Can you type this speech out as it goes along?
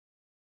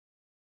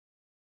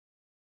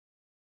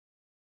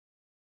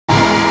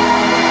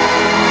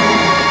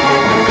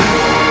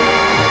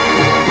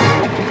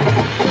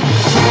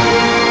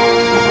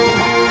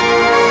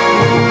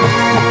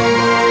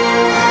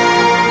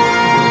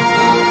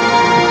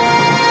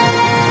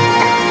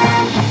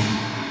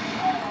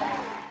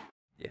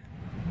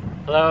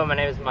my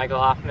name is Michael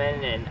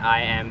Hoffman, and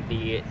I am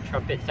the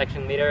trumpet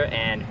section leader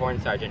and horn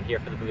sergeant here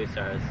for the Blue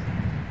Stars.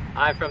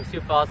 I'm from Sioux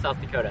Falls,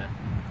 South Dakota.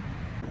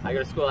 I go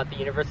to school at the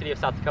University of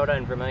South Dakota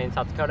in Vermillion,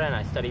 South Dakota, and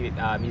I study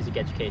music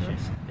education.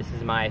 This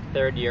is my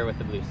third year with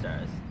the Blue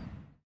Stars.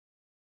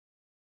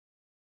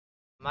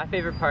 My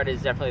favorite part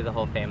is definitely the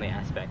whole family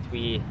aspect.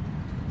 We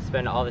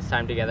spend all this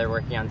time together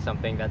working on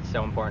something that's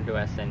so important to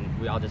us, and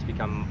we all just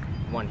become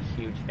one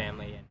huge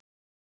family.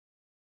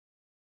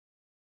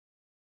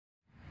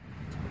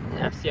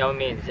 FCO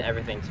means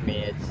everything to me.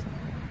 It's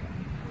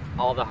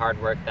all the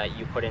hard work that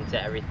you put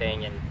into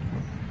everything, and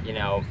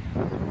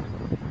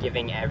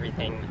giving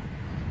everything.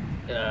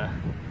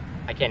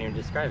 I can't even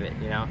describe it.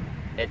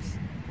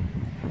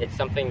 It's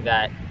something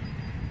that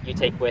you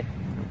take with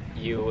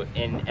you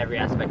in every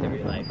aspect of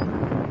your life.